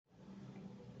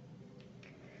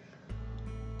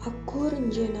Aku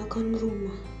rencanakan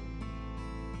rumah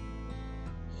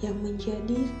yang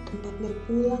menjadi tempat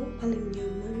berpulang paling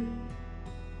nyaman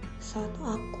saat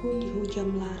aku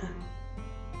dihujam lara.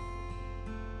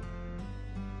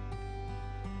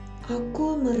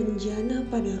 Aku merencana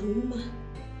pada rumah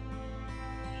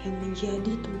yang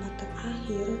menjadi tempat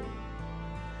terakhir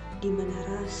di mana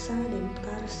rasa dan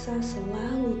karsa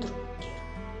selalu terukir.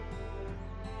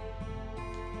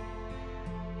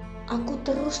 Aku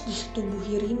terus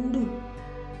disetubuhi rindu,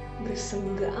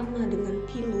 bersenggama dengan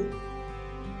pilu,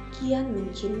 kian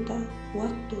mencinta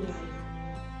waktu lalu.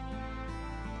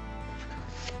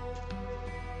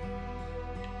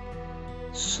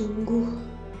 Sungguh,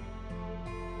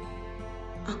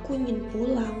 aku ingin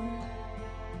pulang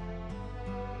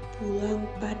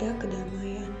pada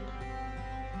kedamaian,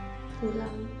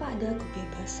 pulang pada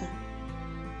kebebasan,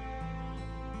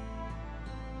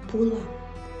 pulang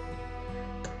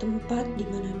ke tempat di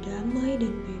mana damai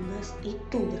dan bebas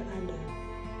itu berada,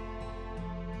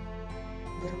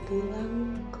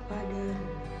 berpulang kepada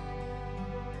rumah.